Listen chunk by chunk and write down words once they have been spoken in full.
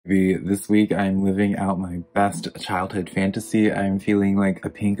This week I'm living out my best childhood fantasy. I'm feeling like a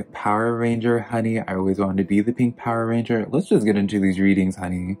pink Power Ranger, honey. I always wanted to be the pink Power Ranger. Let's just get into these readings,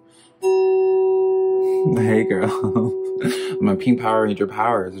 honey. Hey girl. My pink Power Ranger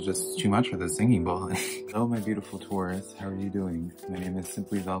powers are just too much for the singing bowl. Hello my beautiful Taurus, how are you doing? My name is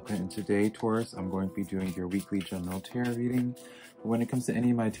SimplyVelca, and today, Taurus, I'm going to be doing your weekly general tarot reading. When it comes to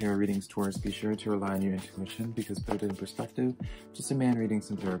any of my tarot readings, Taurus, be sure to rely on your intuition, because put it in perspective, just a man reading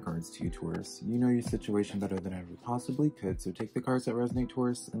some tarot cards to you, Taurus. You know your situation better than I ever possibly could, so take the cards that resonate,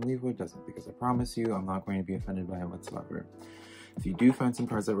 Taurus, and leave what doesn't, because I promise you I'm not going to be offended by it whatsoever. If you do find some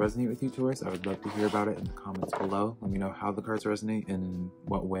cards that resonate with you, Taurus, I would love to hear about it in the comments below. Let me know how the cards resonate and in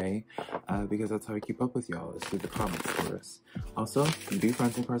what way, because that's how I keep up with y'all, is through the comments, Taurus. Also, if you do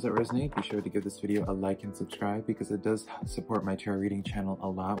find some cards that resonate, be sure to give this video a like and subscribe, because it does support my tarot reading channel a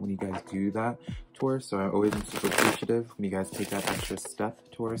lot when you guys do that, Taurus. So I always am super appreciative when you guys take that extra step,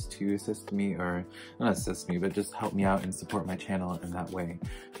 Taurus, to assist me, or not assist me, but just help me out and support my channel in that way,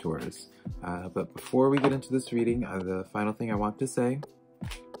 Taurus. But before we get into this reading, the final thing I want to say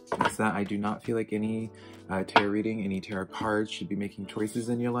is that I do not feel like any tarot reading, any tarot cards should be making choices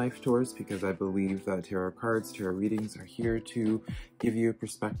in your life, Taurus, because I believe that tarot cards, tarot readings are here to give you a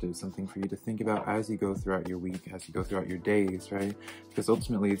perspective, something for you to think about as you go throughout your week, as you go throughout your days, right? Because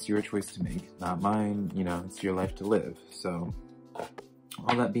ultimately it's your choice to make, not mine. You know, it's your life to live. So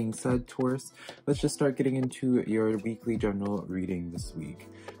all that being said, Taurus, let's just start getting into your weekly general reading this week.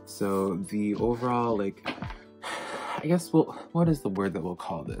 So the overall, like, I guess, well, what is the word that we'll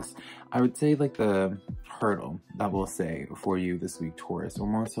call this? I would say like the hurdle that we'll say for you this week, Taurus, or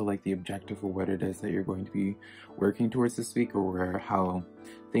more so like the objective of what it is that you're going to be working towards this week, or where how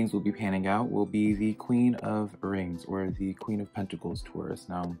things will be panning out, will be the Queen of Rings, or the Queen of Pentacles, Taurus.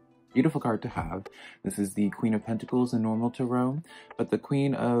 Now, beautiful card to have. This is the Queen of Pentacles in normal tarot, but the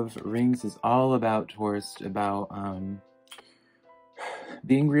Queen of Rings is all about, Taurus, about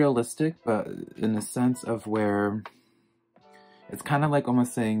being realistic, but in the sense of where it's kind of like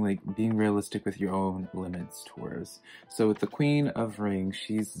almost saying like being realistic with your own limits, Taurus. So with the Queen of Rings,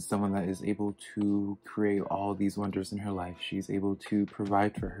 she's someone that is able to create all these wonders in her life. She's able to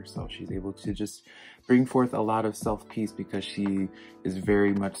provide for herself. She's able to just bring forth a lot of self-peace, because she is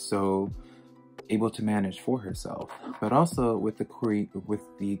very much so able to manage for herself. But also with the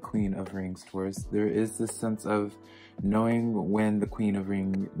Queen of Rings, Taurus, there is this sense of knowing when the Queen of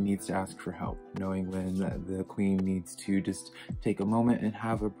Rings needs to ask for help, knowing when the Queen needs to just take a moment and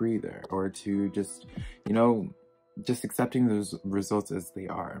have a breather, or to just, you know, just accepting those results as they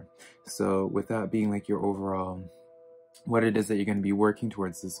are. So with that being like your overall, what it is that you're going to be working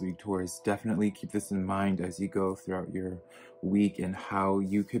towards this week, Taurus, definitely keep this in mind as you go throughout your week, and how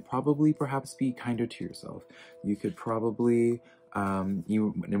you could probably perhaps be kinder to yourself. You could probably,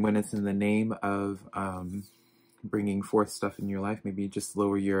 when it's in the name of bringing forth stuff in your life, maybe just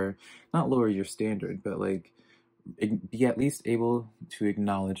not lower your standard, but like be at least able to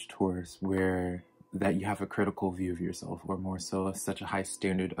acknowledge, Taurus, where that you have a critical view of yourself, or more so such a high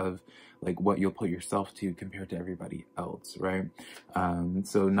standard of like what you'll put yourself to compared to everybody else, right?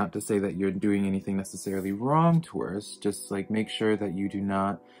 So not to say that you're doing anything necessarily wrong, Taurus, just like make sure that you do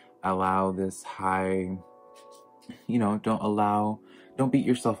not allow this high, you know, don't beat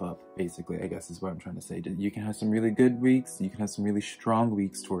yourself up, basically, I guess is what I'm trying to say. You can have some really good weeks, you can have some really strong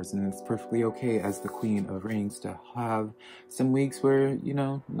weeks, Taurus, and it's perfectly okay as the Queen of Rings to have some weeks where, you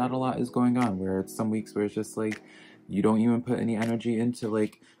know, not a lot is going on, where it's some weeks where it's just like you don't even put any energy into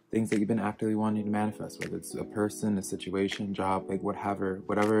like things that you've been actively wanting to manifest, whether it's a person, a situation, job, like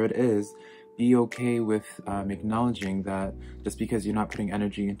whatever it is. Be okay with acknowledging that just because you're not putting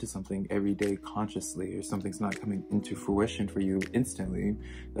energy into something every day consciously, or something's not coming into fruition for you instantly,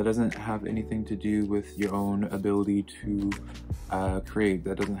 that doesn't have anything to do with your own ability to create.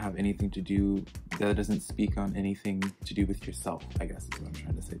 That doesn't speak on anything to do with yourself, I guess is what I'm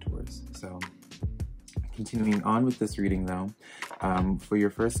trying to say, Taurus. So continuing on with this reading though, for your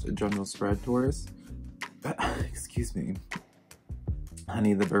first general spread, Taurus, excuse me,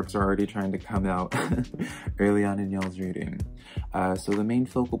 honey, the burps are already trying to come out early on in y'all's reading. So the main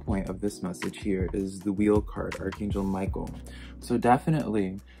focal point of this message here is the Wheel card, Archangel Michael. So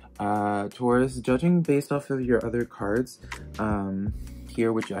definitely, Taurus, judging based off of your other cards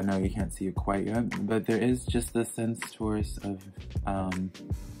here, which I know you can't see it quite yet, but there is just this sense, Taurus, of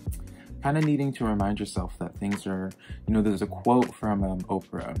kind of needing to remind yourself that things are, you know, there's a quote from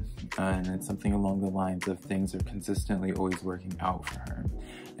Oprah, and it's something along the lines of things are consistently always working out for her.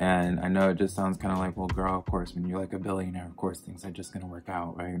 And I know it just sounds kind of like, well, girl, of course, when you're like a billionaire, of course, things are just going to work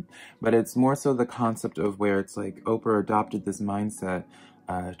out, right? But it's more so the concept of where it's like Oprah adopted this mindset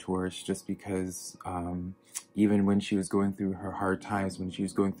Taurus, just because even when she was going through her hard times, when she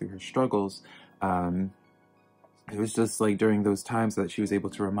was going through her struggles, it was just like during those times that she was able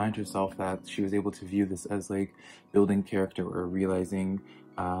to remind herself that she was able to view this as like building character, or realizing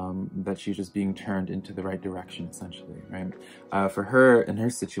that she's just being turned into the right direction, essentially, right? For her, in her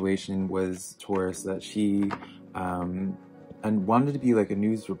situation, was Taurus, that she and wanted to be like a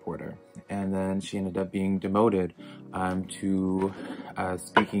news reporter, and then she ended up being demoted to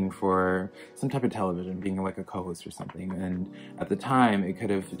speaking for some type of television, being like a co-host or something. And at the time,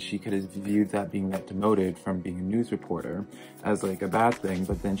 she could have viewed that being that demoted from being a news reporter as like a bad thing,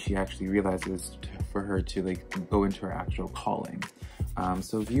 but then she actually realized it was for her to like go into her actual calling.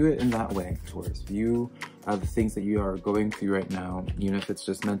 So view it in that way, Taurus. View the things that you are going through right now, even if it's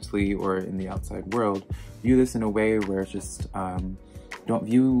just mentally or in the outside world. View this in a way where it's just, don't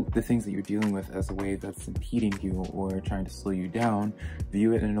view the things that you're dealing with as a way that's impeding you or trying to slow you down.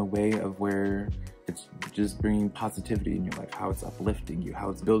 View it in a way of where it's just bringing positivity in your life, how it's uplifting you,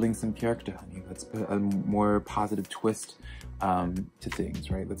 how it's building some character, honey. Let's put a more positive twist to things,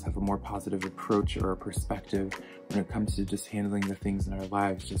 right? Let's have a more positive approach or a perspective when it comes to just handling the things in our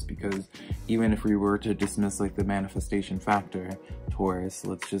lives. Just because even if we were to dismiss like the manifestation factor, Taurus,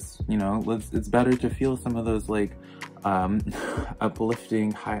 let's just, you know, it's better to feel some of those like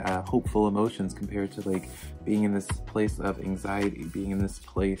uplifting, hopeful emotions compared to like being in this place of anxiety, being in this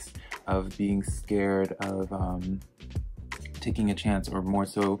place of being scared of taking a chance, or more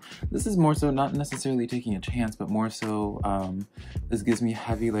so, this is more so not necessarily taking a chance, but more so, this gives me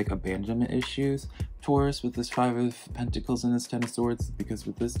heavy like abandonment issues, Taurus, with this 5 of Pentacles and this 10 of Swords, because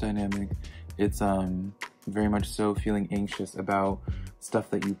with this dynamic, it's very much so feeling anxious about stuff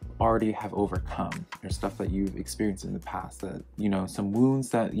that you already have overcome, or stuff that you've experienced in the past, that, you know, some wounds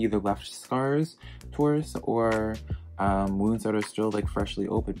that either left scars, Taurus, or wounds that are still like freshly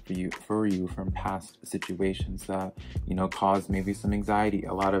open for you from past situations that, you know, caused maybe some anxiety,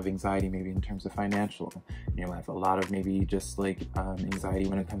 a lot of anxiety maybe in terms of financial in your life, a lot of maybe just like anxiety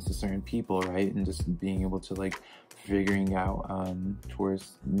when it comes to certain people, right? And just being able to like figuring out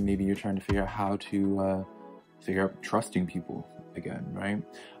towards, maybe you're trying to figure out how to figure out trusting people again,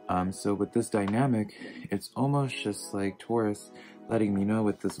 right? So with this dynamic, it's almost just like Taurus letting me know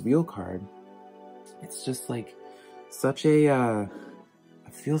with this wheel card, it's just like such a,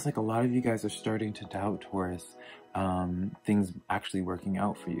 it feels like a lot of you guys are starting to doubt, Taurus, things actually working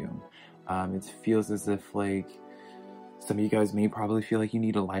out for you. It feels as if like some of you guys may probably feel like you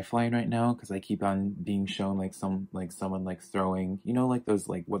need a lifeline right now, because I keep on being shown like someone like throwing, you know, like those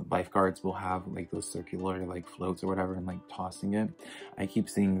like what lifeguards will have, like those circular like floats or whatever, and like tossing it. I keep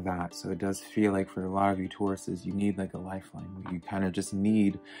seeing that. So it does feel like for a lot of you Tauruses, you need like a lifeline. You kind of just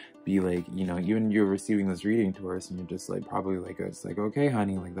need be like, you know, even you're receiving this reading, Taurus, and you're just like probably like, it's like, okay,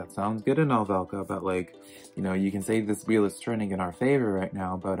 honey, like that sounds good and all, Velca, but like, you know, you can say this wheel is turning in our favor right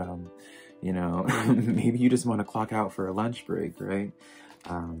now, but you know, maybe you just want to clock out for a lunch break, right?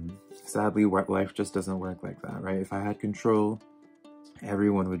 Sadly, life just doesn't work like that, right? If I had control,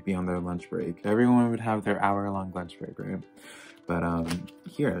 everyone would be on their lunch break. Everyone would have their hour-long lunch break, right? But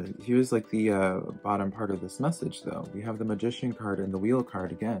here's like the bottom part of this message, though. We have the Magician card and the Wheel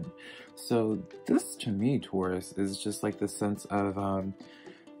card again. So this, to me, Taurus, is just like the sense of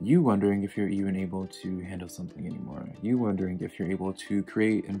you wondering if you're even able to handle something anymore. You wondering if you're able to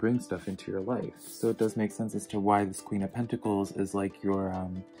create and bring stuff into your life. So it does make sense as to why this Queen of Pentacles is like your,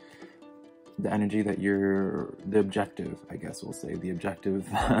 the energy that you're, the objective, I guess we'll say, the objective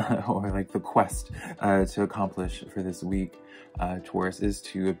or like the quest to accomplish for this week, Taurus, is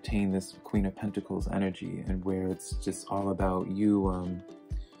to obtain this Queen of Pentacles energy, and where it's just all about you,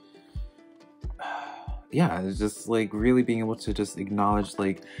 yeah, it's just like really being able to just acknowledge,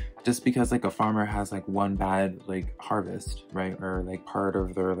 like, just because like a farmer has like one bad like harvest, right, or like part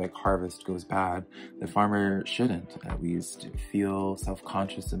of their like harvest goes bad, the farmer shouldn't at least feel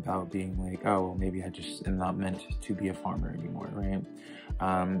self-conscious about being like, oh, well, maybe I just am not meant to be a farmer anymore, right?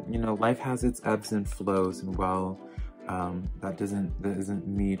 You know, life has its ebbs and flows, and while that isn't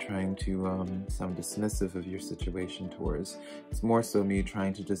me trying to sound dismissive of your situation, Taurus. It's more so me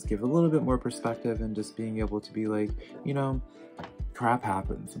trying to just give a little bit more perspective, and just being able to be like, you know, crap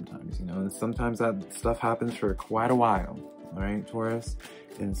happens sometimes, you know, and sometimes that stuff happens for quite a while, all right, Taurus?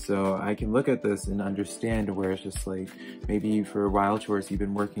 And so I can look at this and understand where it's just like, maybe for a while, Taurus, you've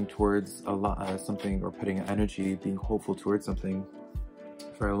been working towards a lot, something, or putting energy, being hopeful towards something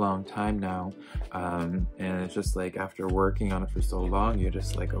for a long time now, and it's just like after working on it for so long, you're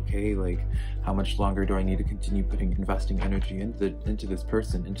just like, okay, like how much longer do I need to continue investing energy into this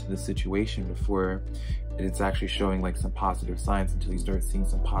person, into this situation, before it's actually showing like some positive signs, until you start seeing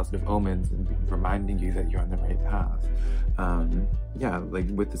some positive omens and reminding you that you're on the right path. Yeah, like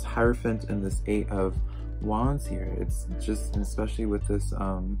with this Hierophant and this 8 of Wands here, it's just, especially with this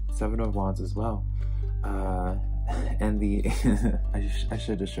 7 of Wands as well, and the I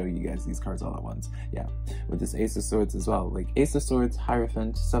should just show you guys these cards all at once. Yeah, with this Ace of Swords as well, like Ace of Swords,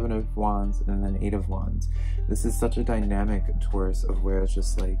 Hierophant, 7 of Wands, and then 8 of Wands. This is such a dynamic Taurus of where it's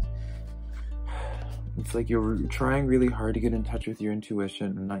just like, it's like you're trying really hard to get in touch with your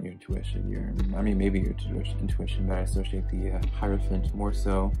intuition, not your intuition, I mean maybe your intuition, but I associate the Hierophant more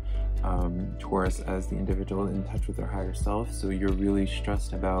so, Taurus, as the individual in touch with their higher self. So you're really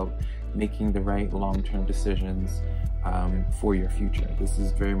stressed about making the right long-term decisions for your future. This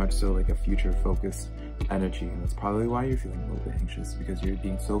is very much so like a future-focused energy, and that's probably why you're feeling a little bit anxious, because you're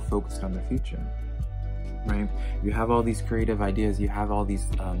being so focused on the future. Right? You have all these creative ideas, you have all these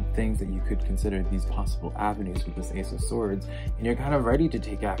things that you could consider these possible avenues with this Ace of Swords, and you're kind of ready to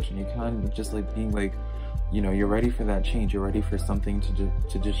take action. You're kind of just like being like, you know, you're ready for that change. You're ready for something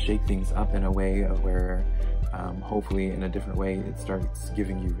to just shake things up in a way of where hopefully in a different way it starts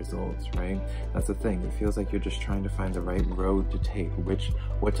giving you results, right? That's the thing. It feels like you're just trying to find the right road to take,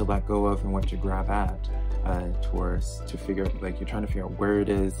 what to let go of and what to grab at, Taurus, to figure, like you're trying to figure out where it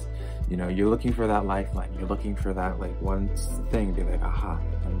is. You know, you're looking for that lifeline. You're looking for that like one thing, be like, aha,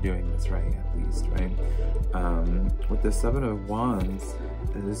 I'm doing this right, at least, right? With the 7 of Wands,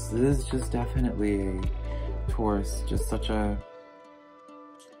 this is just definitely a Taurus, just such a,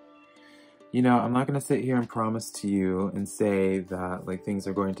 you know, I'm not going to sit here and promise to you and say that like things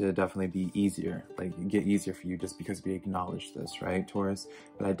are going to definitely be easier, like get easier for you just because we acknowledge this, right, Taurus?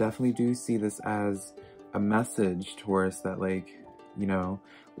 But I definitely do see this as a message, Taurus, that like, you know,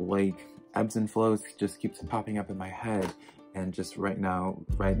 like ebbs and flows just keeps popping up in my head. And just right now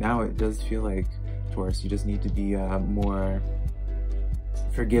it does feel like, Taurus, you just need to be more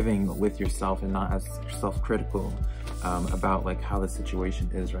forgiving with yourself and not as self-critical about like how the situation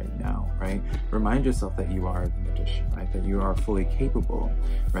is right now, right? Remind yourself that you are the magician, right? That you are fully capable,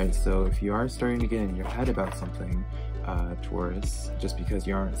 right? So if you are starting to get in your head about something, Taurus, just because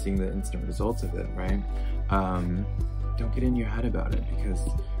you aren't seeing the instant results of it, right? Don't get in your head about it, because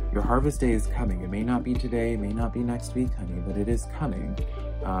your harvest day is coming. It may not be today, it may not be next week, honey, but it is coming.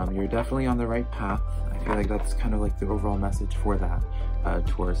 You're definitely on the right path. I feel like that's kind of like the overall message for that,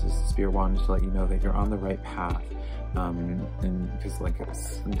 Taurus, is the Spirit wanted to let you know that you're on the right path. And because like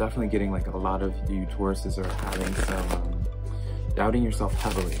I'm definitely getting like a lot of you Tauruses are having some doubting yourself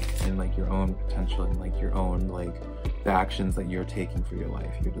heavily in like your own potential and like your own like the actions that you're taking for your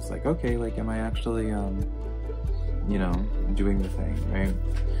life. You're just like, okay, like am I actually you know, doing the thing, right?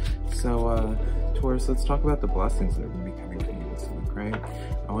 So Taurus, let's talk about the blessings that are going to be coming for you this week, right?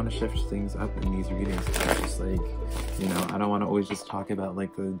 I want to shift things up in these readings. It's just like, you know, I don't want to always just talk about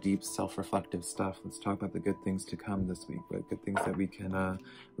like the deep self-reflective stuff. Let's talk about the good things to come this week, but good things that we can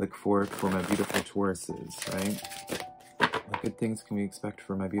look forward for my beautiful Tauruses, right? What good things can we expect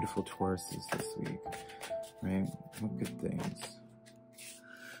for my beautiful Tauruses this week, right? What good things?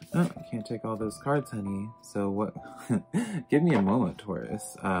 Oh, I can't take all those cards, honey. So what? Give me a moment,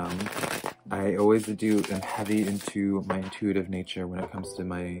 Taurus. I always am heavy into my intuitive nature when it comes to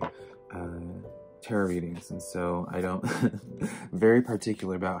my tarot readings, and so I don't very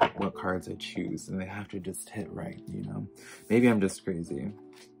particular about what cards I choose, and they have to just hit right, you know. Maybe I'm just crazy.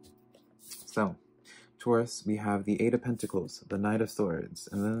 So, Taurus, we have the 8 of Pentacles, the Knight of Swords,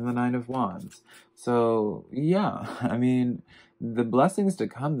 and then the 9 of Wands. So yeah, I mean, the blessings to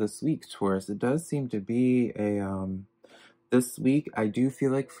come this week, Taurus, it does seem to be a, this week, I do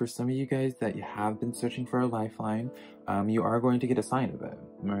feel like for some of you guys that you have been searching for a lifeline, you are going to get a sign of it,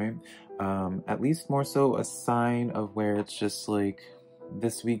 right? At least more so a sign of where it's just like,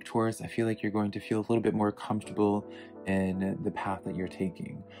 this week, Taurus, I feel like you're going to feel a little bit more comfortable in the path that you're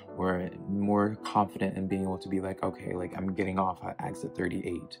taking, or more confident in being able to be like, okay, like I'm getting off at exit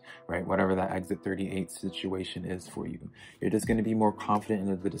 38, right? Whatever that exit 38 situation is for you. You're just going to be more confident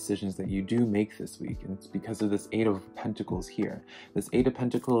in the decisions that you do make this week. And it's because of this 8 of Pentacles here. This 8 of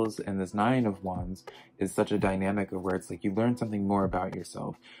Pentacles and this 9 of Wands is such a dynamic of where it's like you learn something more about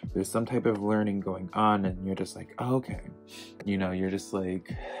yourself. There's some type of learning going on and you're just like, oh, okay. You know, you're just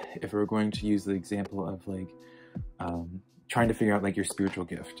like, if we're going to use the example of like, trying to figure out like your spiritual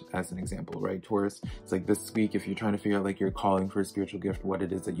gift as an example, right, Taurus? It's like this week, if you're trying to figure out like your calling for a spiritual gift, what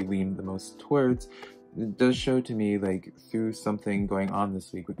it is that you lean the most towards, it does show to me, like, through something going on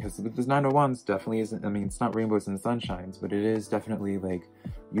this week, because with this Nine of Wands definitely isn't, I mean, it's not rainbows and sunshines, but it is definitely, like,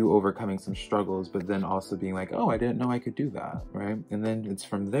 you overcoming some struggles, but then also being like, oh, I didn't know I could do that, right? And then it's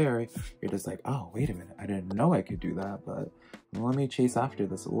from there, you're just like, oh, wait a minute, I didn't know I could do that, but let me chase after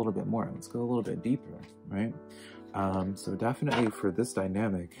this a little bit more. Let's go a little bit deeper, right? So definitely for this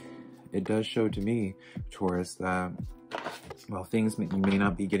dynamic, it does show to me, Taurus, that, well, you may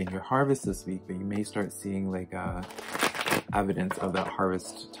not be getting your harvest this week, but you may start seeing, like, evidence of that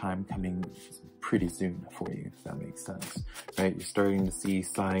harvest time coming pretty soon for you, if that makes sense, right? You're starting to see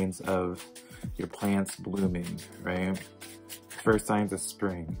signs of your plants blooming, right? First signs of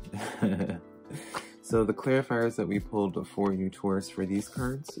spring. So the clarifiers that we pulled for you, Taurus, for these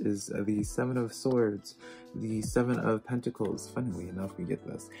cards is the Seven of Swords, the Seven of Pentacles, funnily enough we get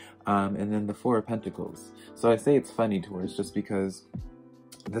this, and then the Four of Pentacles. So I say it's funny, Taurus, just because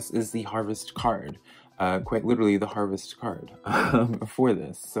this is the harvest card, quite literally the harvest card for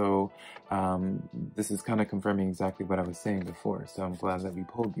this. So this is kind of confirming exactly what I was saying before. So I'm glad that we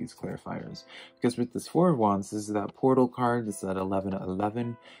pulled these clarifiers, because with this Four of Wands, this is that portal card. This is that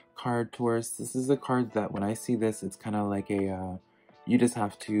 1111 card, Taurus. This is a card that when I see this, it's kind of like a you just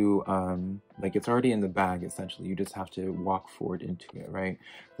have to like, it's already in the bag, essentially. You just have to walk forward into it, right?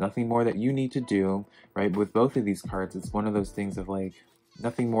 Nothing more that you need to do, right? With both of these cards, it's one of those things of, like,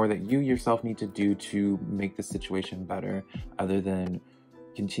 nothing more that you yourself need to do to make the situation better, other than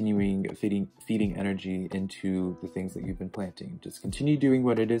continuing feeding energy into the things that you've been planting. Just continue doing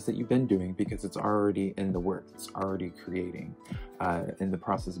what it is that you've been doing, because it's already in the work. It's already creating, in the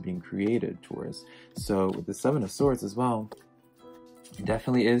process of being created, Taurus. So with the Seven of Swords as well, it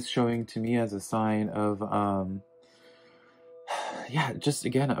definitely is showing to me as a sign of yeah, just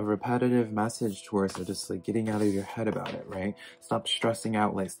again, a repetitive message towards it, just like getting out of your head about it, right? Stop stressing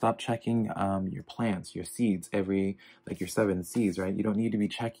out, like stop checking your plants, your seeds like your 7 seeds, right? You don't need to be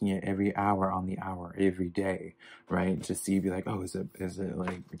checking it every hour on the hour, every day, right? To see, be like, oh, is it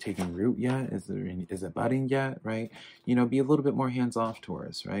like taking root yet? Is it budding yet, right? You know, be a little bit more hands-off,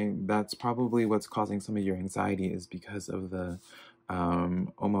 Taurus, right? That's probably what's causing some of your anxiety, is because of the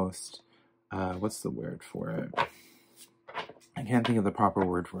almost, what's the word for it? I can't think of the proper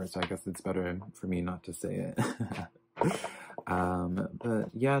word for it, so I guess it's better for me not to say it. But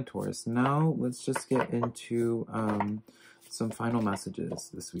yeah, Taurus, now let's just get into some final messages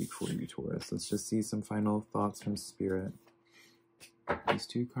this week for you, Taurus. Let's just see some final thoughts from Spirit. These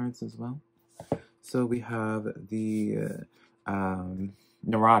 2 cards as well. So we have the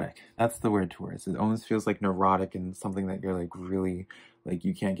neurotic. That's the word, Taurus. It almost feels like neurotic, and something that you're like really, like,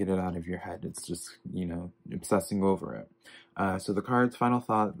 you can't get it out of your head. It's just, you know, obsessing over it. So the cards, final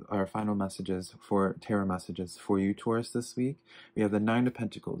thought, or final messages for tarot messages for you, Taurus, this week. We have the 9 of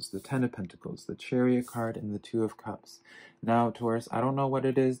Pentacles, the 10 of Pentacles, the Chariot card, and the 2 of Cups. Now, Taurus, I don't know what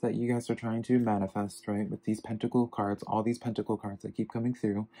it is that you guys are trying to manifest, right? With these Pentacle cards, all these Pentacle cards that keep coming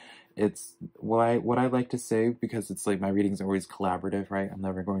through. It's what I like to say, because it's like my readings are always collaborative, right? I'm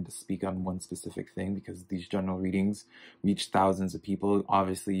never going to speak on one specific thing, because these general readings reach thousands of people.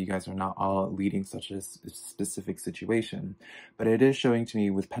 Obviously, you guys are not all leading such a specific situation, but it is showing to me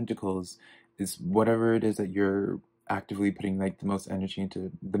with Pentacles is whatever it is that you're actively putting like the most energy into,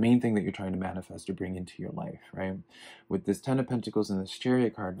 the main thing that you're trying to manifest or bring into your life, right? With this 10 of Pentacles and this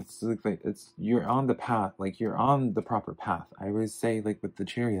Chariot card, it's like you're on the path, like you're on the proper path. I always say, like with the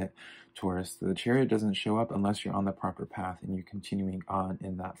Chariot, Taurus, the Chariot doesn't show up unless you're on the proper path and you're continuing on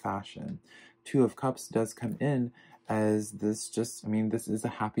in that fashion. 2 of Cups does come in as this, just, I mean, this is a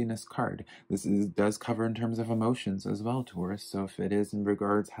happiness card. This does cover in terms of emotions as well, Taurus. So if it is in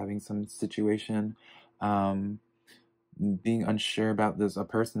regards having some situation, being unsure about a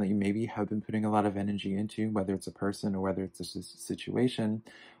person that you maybe have been putting a lot of energy into, whether it's a person or whether it's a situation,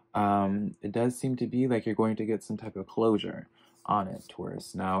 it does seem to be like you're going to get some type of closure on it,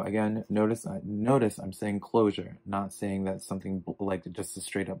 Taurus. Now, again, notice I'm saying closure, not saying that something like just a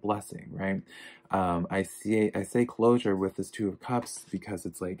straight up blessing, right? I say closure with this 2 of Cups because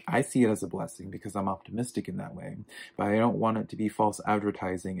it's like, I see it as a blessing because I'm optimistic in that way, but I don't want it to be false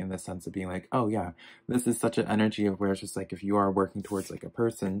advertising in the sense of being like, oh yeah, this is such an energy of where it's just like, if you are working towards like a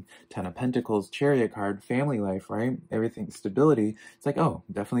person, 10 of Pentacles, Chariot card, family life, right? Everything, stability. It's like, oh,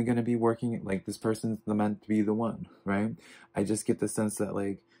 definitely going to be working, like this person's meant to be the one, right? I just get the sense that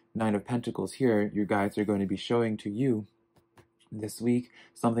like 9 of Pentacles here, you guys are going to be showing to you this week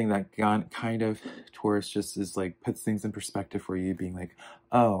something that kind of, Taurus, just is like puts things in perspective for you, being like,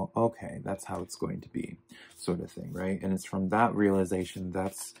 oh, okay, that's how it's going to be, sort of thing, right? And it's from that realization,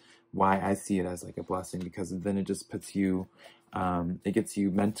 that's why I see it as like a blessing, because then it just puts you It gets you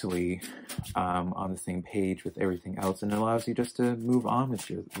mentally on the same page with everything else, and it allows you just to move on with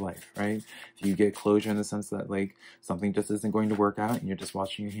your life, right? If you get closure in the sense that like something just isn't going to work out and you're just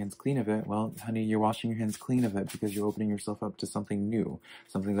washing your hands clean of it, well, honey, you're washing your hands clean of it because you're opening yourself up to something new,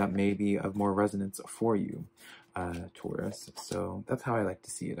 something that may be of more resonance for you, Taurus. So that's how I like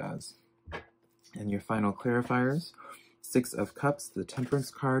to see it as. And your final clarifiers: Six of Cups, the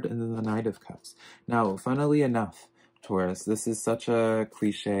Temperance card, and then the Knight of Cups. Now, funnily enough, Taurus, this is such a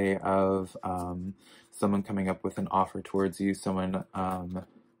cliche of someone coming up with an offer towards you, someone,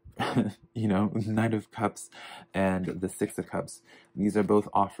 you know, Knight of Cups and the Six of Cups. These are both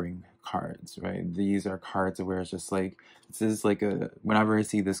offering cards, right? These are cards where it's just like, this is like a, whenever I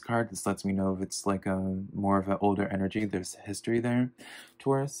see this card, this lets me know if it's like a more of an older energy, there's history there,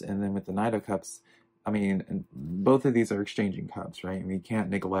 Taurus. And then with the Knight of Cups, I mean, both of these are exchanging cups, right? And we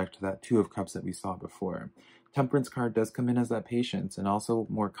can't neglect that Two of Cups that we saw before. Temperance card does come in as that patience and also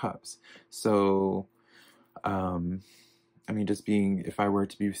more cups. So, I mean, just being, if I were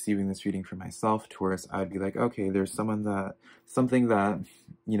to be receiving this reading for myself, Taurus, I'd be like, okay, there's something that,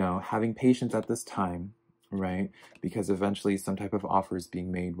 you know, having patience at this time, right? Because eventually some type of offer is being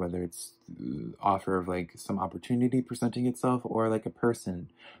made, whether it's offer of like some opportunity presenting itself or like a person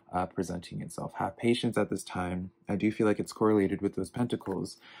presenting itself. Have patience at this time. I do feel like it's correlated with those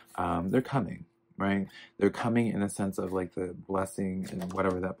pentacles. They're coming, right? They're coming in a sense of like the blessing and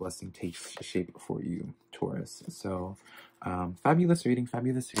whatever that blessing takes shape for you, Taurus. So fabulous reading,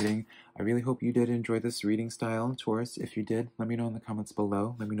 fabulous reading. I really hope you did enjoy this reading style, Taurus. If you did, let me know in the comments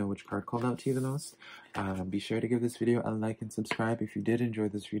below. Let me know which card called out to you the most. Be sure to give this video a like and subscribe if you did enjoy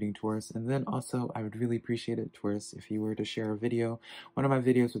this reading, Taurus. And then also, I would really appreciate it, Taurus, if you were to share a video, one of my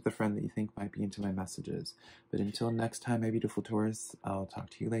videos, with a friend that you think might be into my messages. But until next time, my beautiful Taurus, I'll talk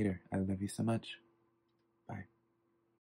to you later. I love you so much.